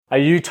Are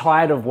you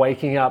tired of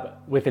waking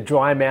up with a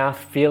dry mouth,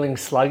 feeling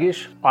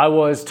sluggish? I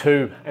was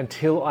too,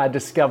 until I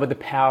discovered the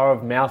power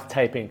of mouth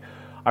taping.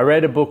 I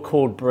read a book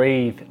called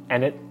Breathe,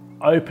 and it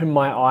opened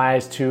my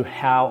eyes to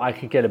how I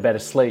could get a better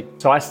sleep.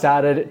 So I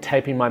started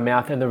taping my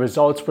mouth, and the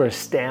results were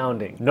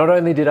astounding. Not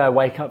only did I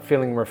wake up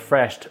feeling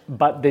refreshed,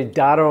 but the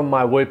data on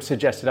my Whoop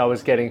suggested I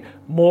was getting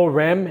more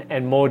REM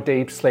and more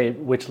deep sleep,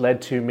 which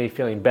led to me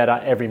feeling better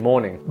every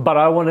morning. But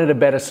I wanted a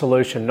better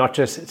solution, not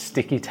just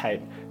sticky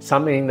tape,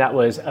 something that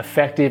was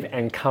effective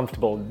and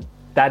comfortable.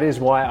 That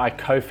is why I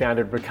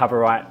co-founded Recover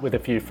Right with a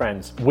few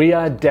friends. We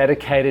are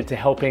dedicated to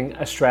helping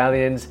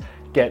Australians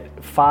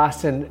get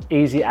fast and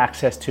easy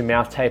access to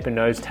mouth tape and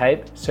nose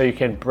tape so you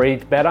can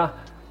breathe better,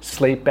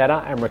 sleep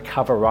better, and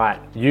recover right.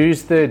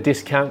 Use the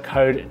discount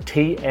code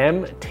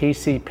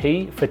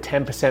TMTCP for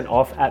 10%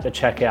 off at the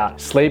checkout.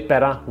 Sleep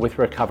better with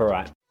Recover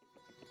Right.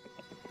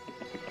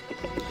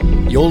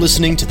 You're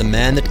listening to the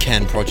Man That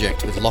Can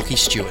Project with Lachie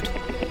Stewart,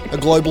 a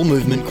global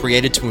movement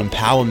created to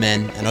empower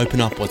men and open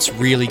up what's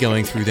really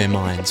going through their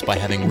minds by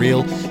having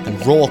real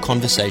and raw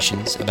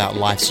conversations about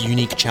life's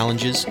unique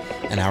challenges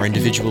and our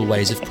individual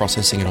ways of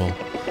processing it all.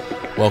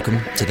 Welcome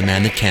to the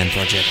Man That Can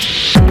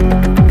Project.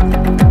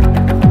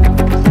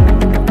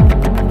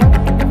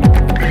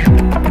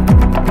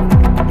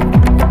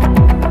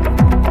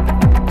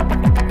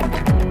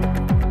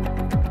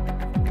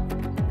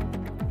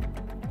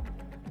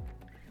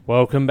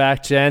 Welcome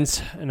back,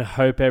 gents, and I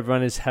hope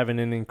everyone is having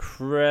an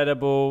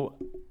incredible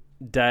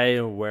day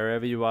or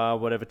wherever you are,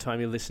 whatever time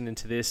you're listening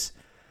to this.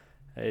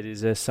 It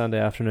is a Sunday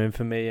afternoon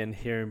for me, and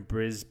here in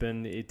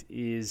Brisbane it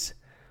is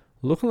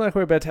looking like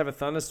we're about to have a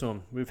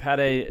thunderstorm. We've had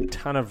a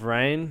ton of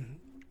rain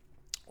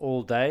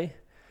all day,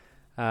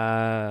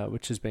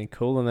 which has been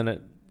cool, and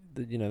then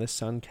the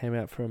sun came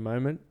out for a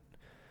moment,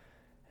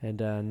 and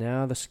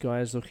now the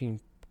sky is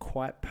looking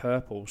quite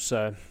purple,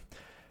 so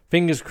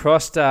fingers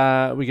crossed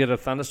we get a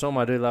thunderstorm.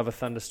 I do love a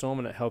thunderstorm,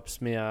 and it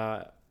helps me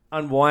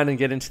unwind and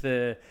get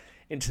into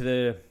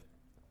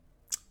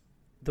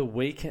the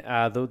week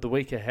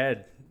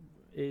ahead.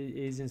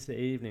 Is into the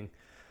evening.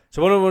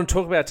 So what do I want to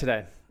talk about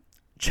today?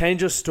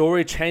 Change your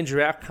story, change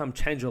your outcome,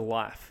 change your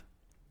life.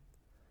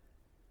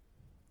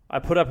 I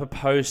put up a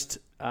post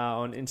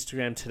on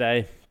Instagram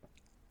today,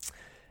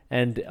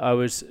 and I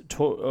was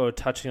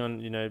touching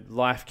on,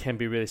 life can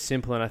be really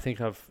simple, and I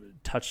think I've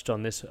touched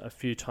on this a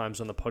few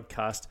times on the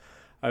podcast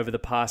over the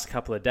past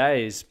couple of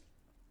days,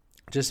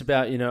 just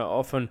about,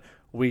 often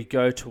we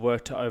go to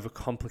work to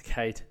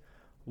overcomplicate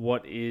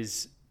what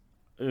is,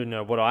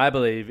 what I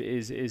believe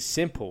is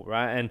simple,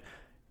 right? And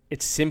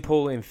it's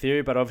simple in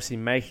theory, but obviously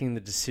making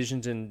the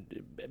decisions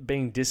and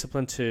being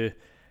disciplined to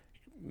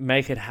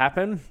make it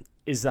happen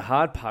is the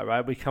hard part,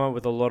 right? We come up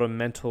with a lot of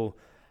mental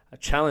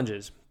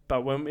challenges,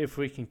 but if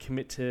we can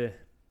commit to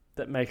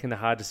that, making the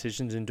hard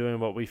decisions and doing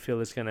what we feel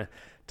is going to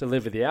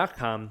deliver the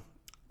outcome,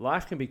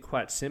 life can be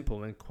quite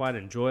simple and quite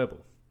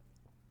enjoyable.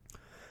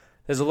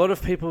 There's a lot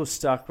of people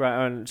stuck right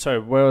on. Sorry,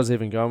 where I was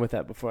even going with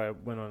that before I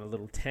went on a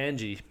little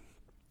tangent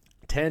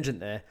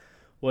there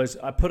was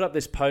I put up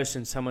this post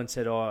and someone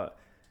said, or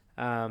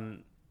they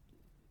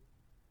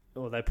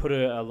put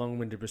a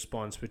long-winded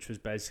response, which was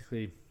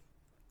basically,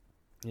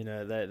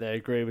 they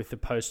agree with the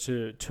post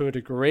to a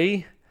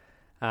degree,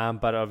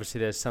 but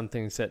obviously there's some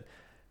things that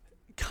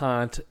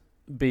can't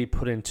be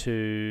put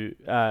into,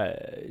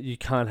 you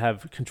can't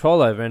have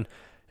control over. And,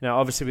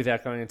 obviously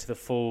without going into the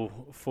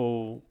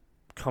full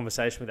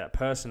conversation with that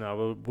person, I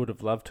would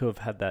have loved to have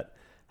had that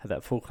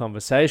full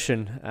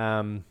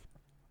conversation,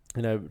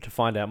 to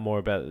find out more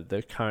about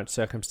the current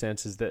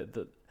circumstances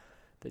that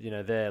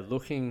they're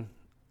looking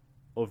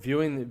or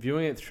viewing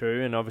it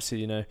through. And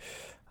obviously,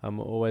 I'm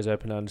always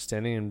open to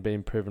understanding and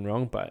being proven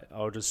wrong, but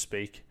I'll just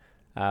speak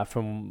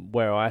from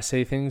where I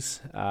see things,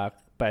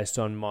 based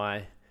on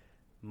my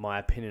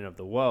opinion of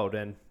the world.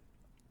 And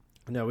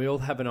we all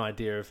have an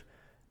idea of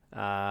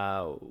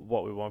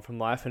what we want from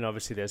life, and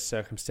obviously there's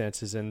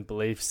circumstances and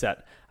beliefs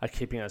that are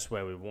keeping us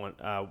where we want,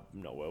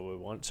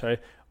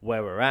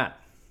 where we're at.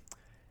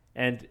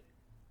 And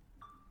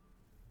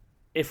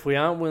if we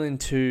aren't willing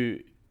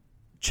to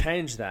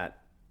change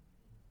that,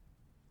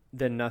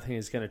 then nothing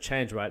is going to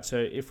change, right? So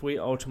if we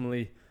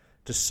ultimately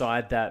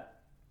decide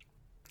that,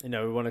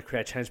 we want to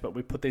create change, but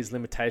we put these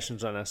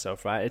limitations on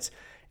ourselves, right?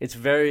 It's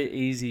very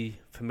easy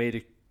for me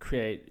to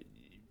create,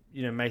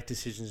 make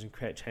decisions and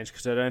create change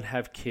because I don't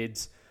have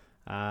kids.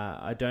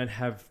 I don't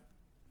have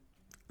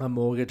a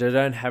mortgage. I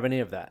don't have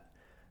any of that,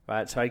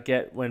 right? So I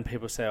get when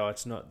people say, oh,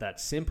 it's not that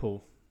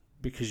simple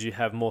because you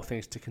have more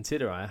things to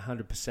consider. I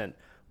 100%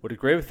 would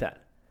agree with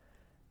that.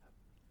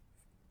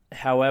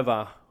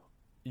 However,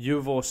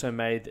 you've also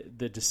made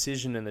the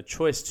decision and the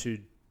choice to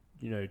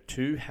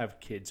have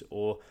kids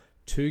or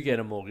to get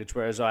a mortgage,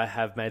 whereas I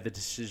have made the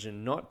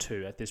decision not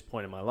to at this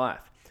point in my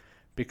life,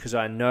 because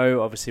I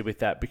know obviously with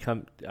that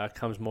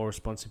comes more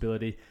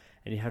responsibility,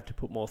 and you have to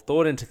put more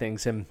thought into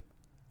things. And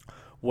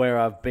where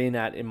I've been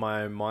at in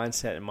my own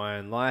mindset in my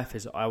own life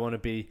is I want to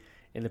be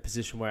in a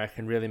position where I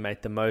can really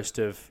make the most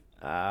of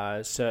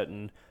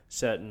certain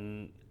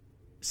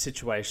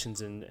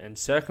situations and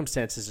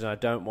circumstances, and I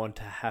don't want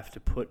to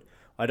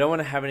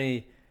have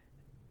any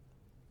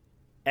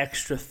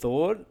extra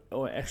thought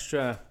or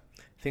extra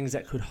things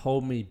that could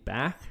hold me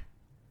back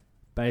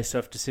based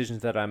off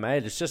decisions that I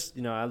made. It's just,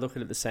 I look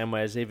at it the same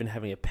way as even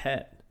having a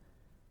pet.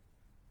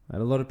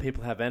 And a lot of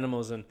people have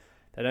animals and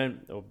they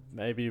don't, or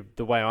maybe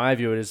the way I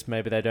view it is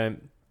maybe they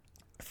don't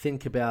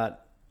think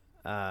about,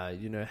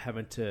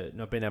 having to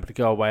not being able to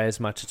go away as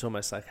much. It's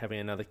almost like having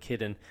another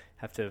kid and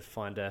have to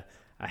find a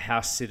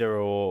house sitter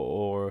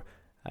or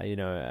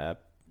a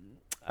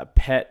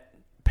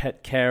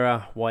pet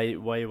carer while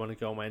you want to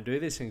go away and do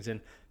these things. And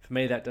for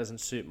me, that doesn't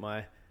suit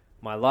my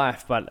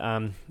life. But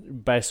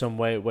based on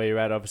where you're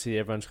at, obviously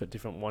everyone's got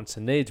different wants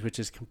and needs, which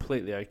is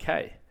completely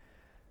okay.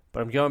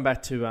 But I'm going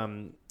back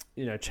to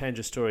change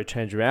your story,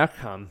 change your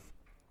outcome.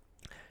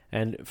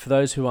 And for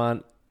those who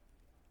aren't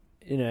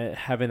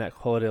having that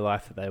quality of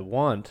life that they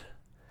want,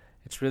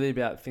 it's really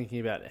about thinking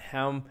about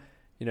how,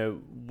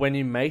 when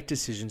you make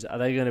decisions, are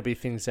they going to be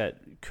things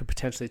that could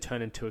potentially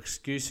turn into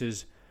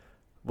excuses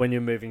when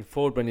you're moving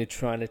forward, when you're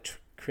trying to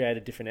create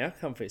a different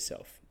outcome for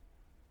yourself?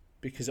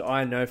 Because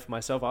I know for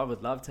myself, I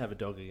would love to have a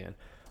dog again.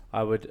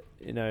 I would,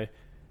 it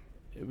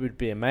would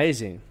be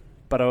amazing.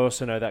 But I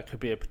also know that could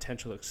be a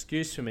potential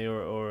excuse for me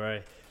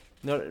or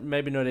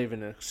maybe not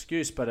even an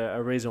excuse, but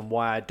a reason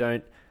why I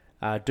don't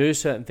do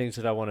certain things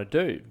that I want to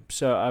do.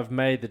 So I've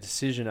made the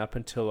decision up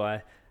until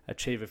I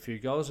achieve a few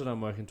goals that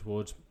I'm working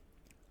towards,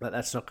 that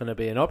that's not going to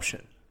be an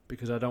option,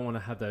 because I don't want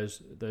to have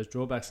those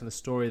drawbacks. And the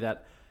story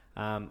that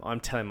I'm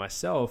telling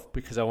myself,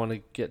 because I want to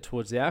get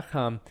towards the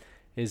outcome,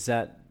 is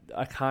that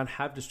I can't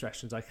have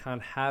distractions. I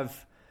can't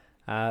have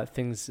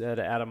things that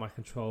are out of my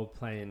control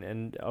playing.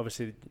 And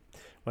obviously,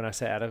 when I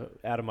say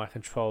out of my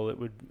control, it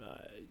would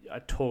I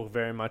talk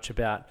very much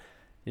about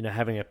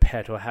having a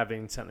pet or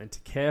having something to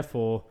care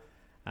for.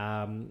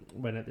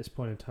 When at this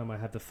point in time I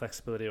have the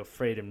flexibility or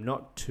freedom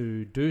not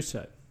to do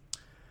so.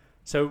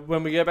 So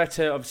when we go back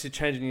to obviously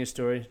changing your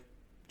story,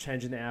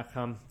 changing the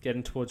outcome,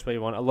 getting towards where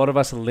you want, a lot of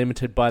us are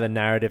limited by the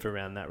narrative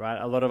around that, right?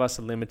 A lot of us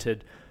are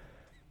limited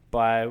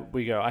by,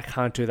 we go, I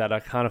can't do that, I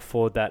can't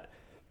afford that,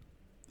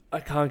 I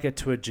can't get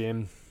to a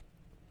gym,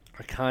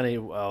 I can't eat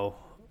well,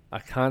 I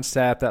can't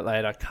stay up that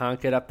late, I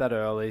can't get up that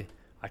early,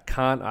 I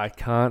can't,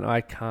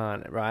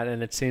 right?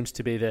 And it seems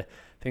to be the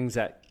things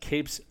that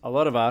keeps a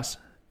lot of us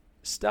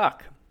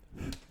stuck.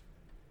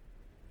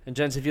 And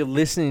gents, if you're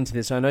listening to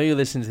this, I know you're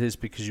listening to this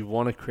because you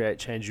want to create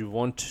change, you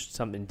want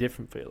something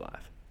different for your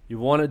life. You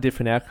want a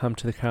different outcome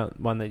to the current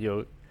one that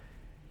you're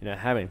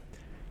having.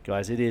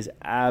 Guys, it is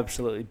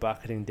absolutely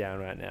bucketing down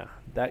right now.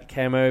 That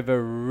came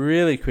over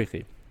really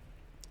quickly.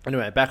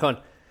 Anyway, back on.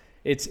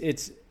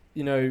 It's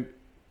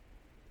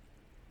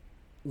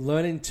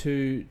learning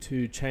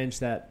to change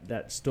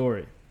that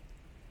story.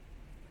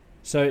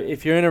 So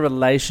if you're in a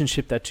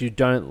relationship that you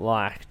don't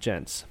like,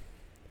 gents,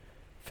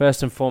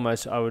 first and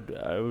foremost, I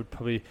would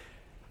probably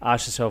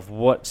ask yourself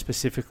what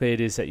specifically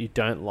it is that you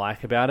don't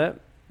like about it.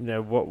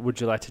 What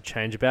would you like to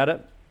change about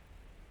it?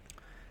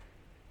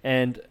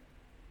 And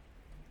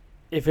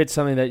if it's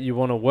something that you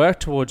want to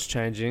work towards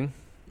changing,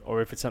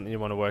 or if it's something you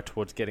want to work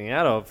towards getting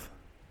out of,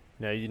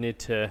 you need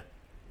to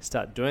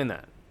start doing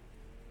that,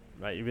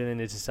 right? You really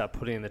need to start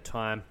putting in the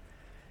time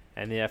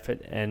and the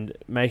effort and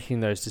making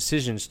those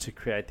decisions to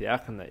create the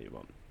outcome that you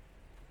want.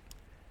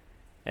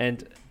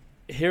 And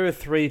here are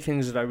 3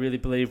 things that I really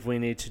believe we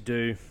need to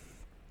do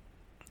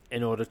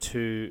in order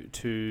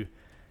to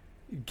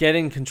get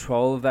in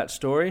control of that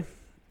story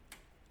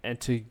and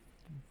to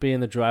be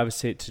in the driver's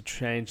seat to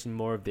change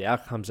more of the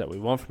outcomes that we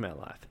want from our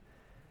life.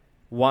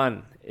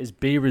 1 is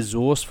be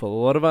resourceful.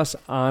 A lot of us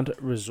aren't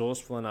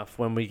resourceful enough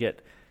when we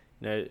get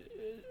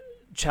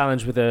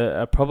challenged with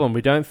a problem.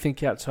 We don't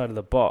think outside of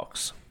the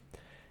box.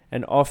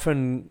 And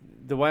often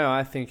the way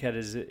I think at it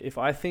is, if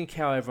I think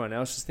how everyone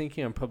else is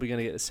thinking, I'm probably going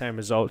to get the same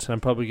results, and I'm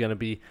probably going to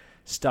be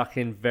stuck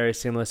in very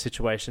similar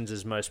situations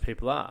as most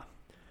people are.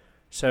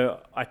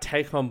 So I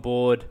take on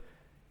board,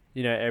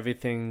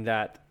 everything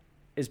that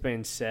is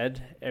being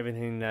said,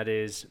 everything that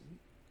is,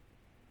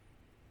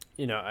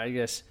 I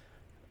guess,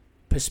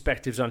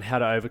 perspectives on how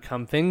to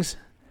overcome things.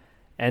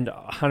 And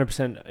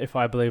 100%, if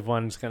I believe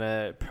one's going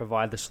to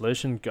provide the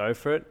solution, go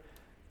for it.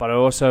 But I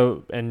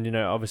also, and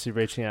obviously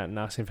reaching out and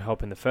asking for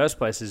help in the first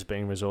place is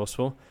being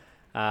resourceful.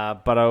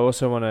 But I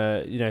also want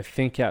to,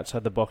 think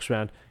outside the box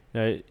around,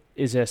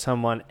 is there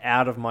someone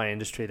out of my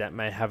industry that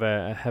may have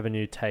a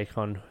new take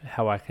on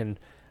how I can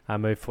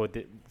move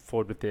forward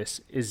with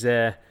this? Is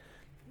there,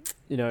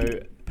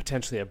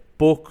 potentially a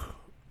book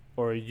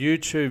or a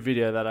YouTube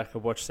video that I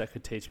could watch that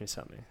could teach me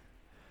something?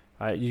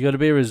 Right? You got to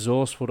be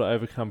resourceful to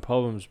overcome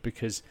problems,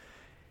 because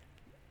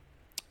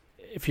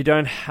if you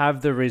don't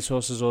have the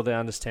resources or the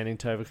understanding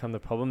to overcome the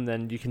problem,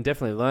 then you can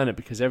definitely learn it,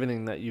 because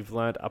everything that you've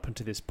learned up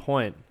until this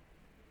point,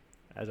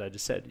 as I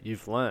just said,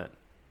 you've learned.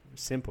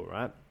 Simple,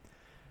 right?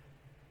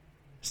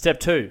 Step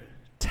 2,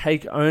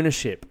 take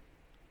ownership.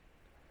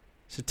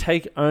 So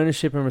take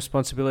ownership and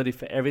responsibility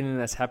for everything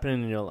that's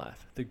happening in your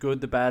life, the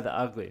good, the bad, the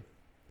ugly.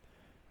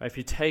 Right? If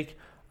you take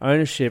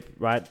ownership,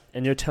 right,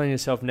 and you're telling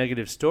yourself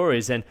negative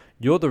stories, then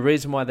you're the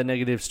reason why the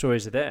negative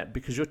stories are there,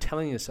 because you're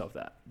telling yourself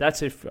that.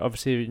 That's if,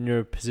 obviously, in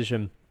your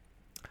position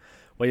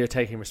where you're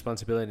taking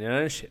responsibility and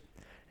ownership.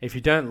 If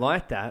you don't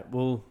like that,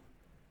 well,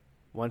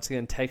 once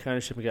again, take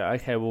ownership and go,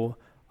 okay, well,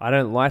 I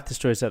don't like the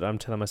stories that I'm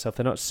telling myself.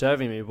 They're not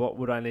serving me. What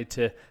would I need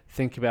to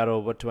think about,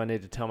 or what do I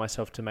need to tell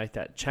myself to make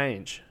that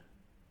change?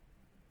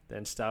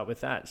 Then start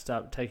with that.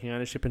 Start taking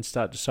ownership and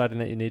start deciding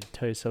that you need to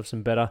tell yourself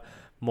some better,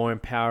 more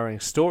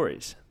empowering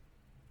stories.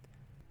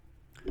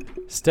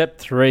 Step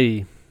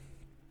 3,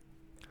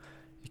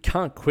 you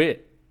can't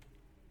quit,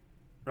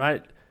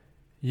 right?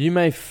 You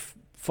may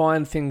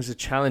find things a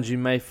challenge. You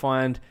may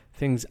find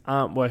things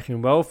aren't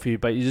working well for you,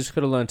 but you just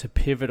got to learn to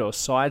pivot or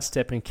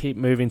sidestep and keep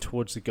moving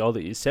towards the goal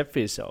that you set for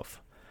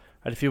yourself.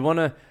 Right? If you want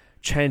to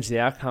change the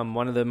outcome,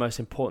 one of the most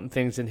important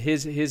things, and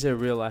here's a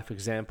real life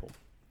example,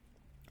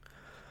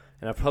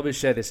 and I probably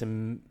share this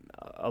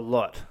a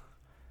lot.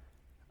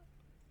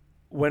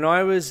 When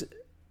I was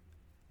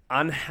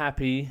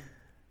unhappy,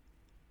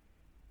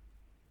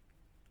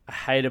 I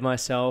hated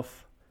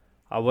myself,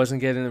 I wasn't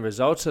getting the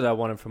results that I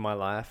wanted from my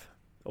life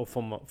or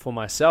for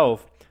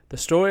myself, the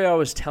story I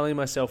was telling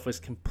myself was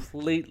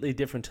completely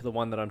different to the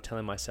one that I'm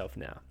telling myself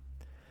now.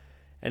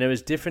 And it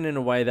was different in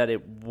a way that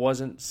it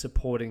wasn't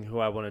supporting who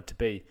I wanted to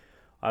be.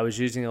 I was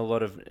using a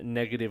lot of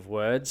negative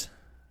words,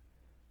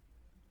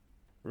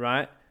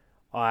 right?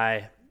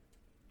 I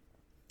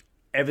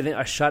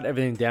shut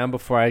everything down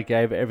before I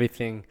gave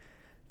everything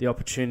the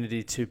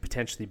opportunity to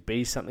potentially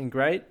be something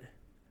great.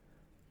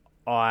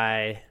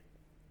 I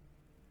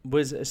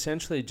was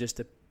essentially just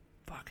a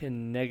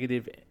fucking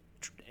negative,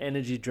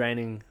 energy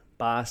draining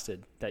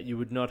bastard that you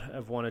would not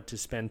have wanted to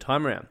spend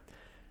time around,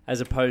 as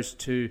opposed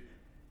to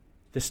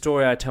the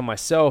story I tell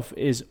myself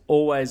is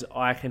always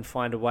I can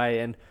find a way.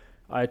 And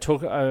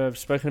I've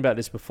spoken about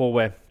this before,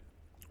 where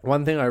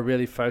one thing I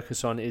really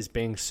focus on is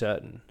being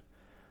certain,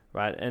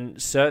 right?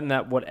 And certain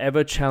that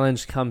whatever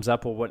challenge comes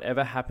up or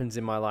whatever happens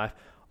in my life,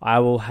 I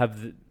will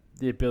have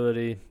the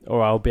ability,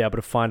 or I'll be able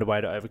to find a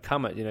way to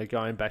overcome it. You know,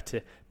 going back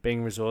to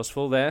being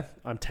resourceful there,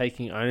 I'm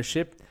taking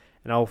ownership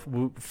and I'll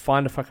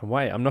find a fucking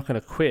way. I'm not going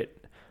to quit.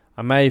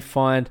 I may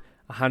find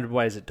 100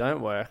 ways that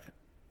don't work,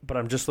 but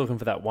I'm just looking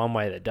for that one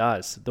way that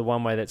does, the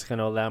one way that's going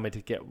to allow me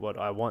to get what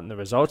I want and the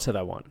results that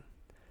I want.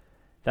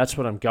 That's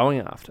what I'm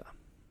going after.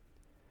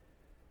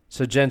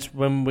 So, gents,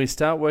 when we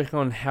start working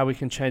on how we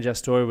can change our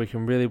story, we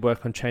can really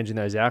work on changing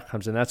those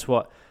outcomes. And that's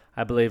what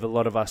I believe a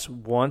lot of us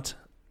want.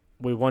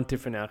 We want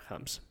different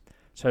outcomes.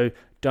 So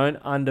don't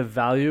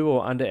undervalue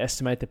or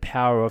underestimate the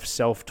power of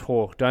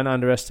self-talk. Don't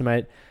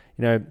underestimate,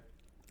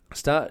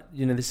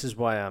 this is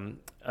why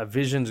a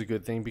vision's a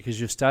good thing, because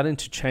you're starting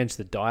to change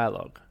the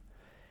dialogue.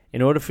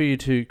 In order for you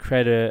to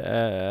create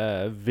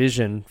a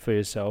vision for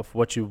yourself,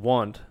 what you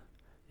want,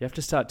 you have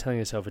to start telling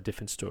yourself a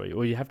different story,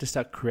 or you have to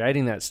start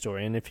creating that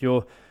story. And if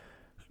you're,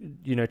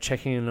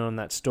 checking in on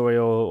that story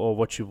or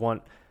what you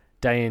want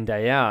day in,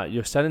 day out,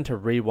 you're starting to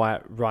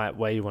rewrite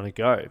where you want to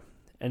go.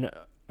 And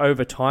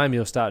over time,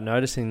 you'll start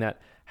noticing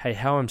that, hey,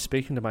 how I'm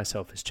speaking to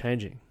myself is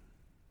changing.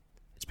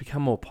 It's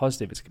become more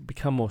positive. It's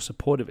become more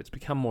supportive. It's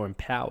become more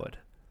empowered.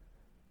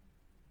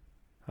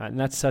 Right? And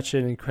that's such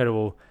an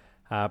incredible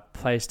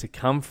place to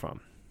come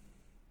from.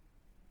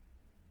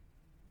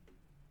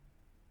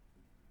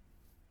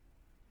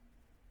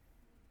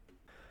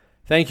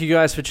 Thank you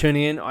guys for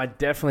tuning in. I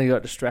definitely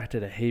got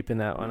distracted a heap in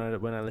that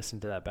one. When I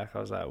listened to that back, I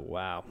was like,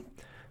 wow.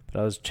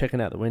 But I was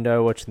checking out the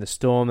window, watching the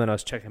storm, then I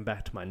was checking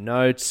back to my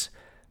notes.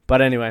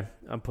 But anyway,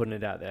 I'm putting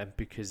it out there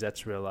because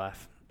that's real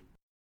life.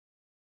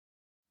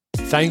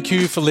 Thank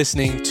you for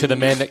listening to the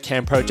Man That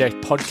Can Project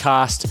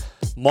podcast.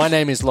 My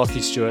name is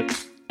Lockie Stewart,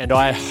 and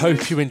I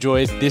hope you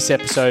enjoyed this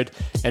episode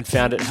and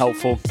found it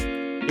helpful.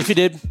 If you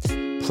did,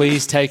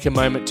 please take a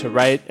moment to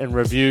rate and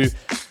review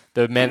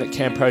the Man That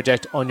Can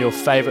Project on your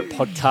favorite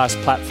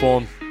podcast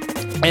platform.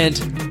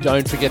 And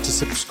don't forget to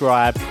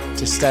subscribe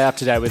to stay up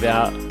to date with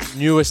our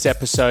newest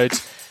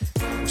episodes.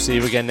 We'll see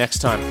you again next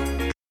time.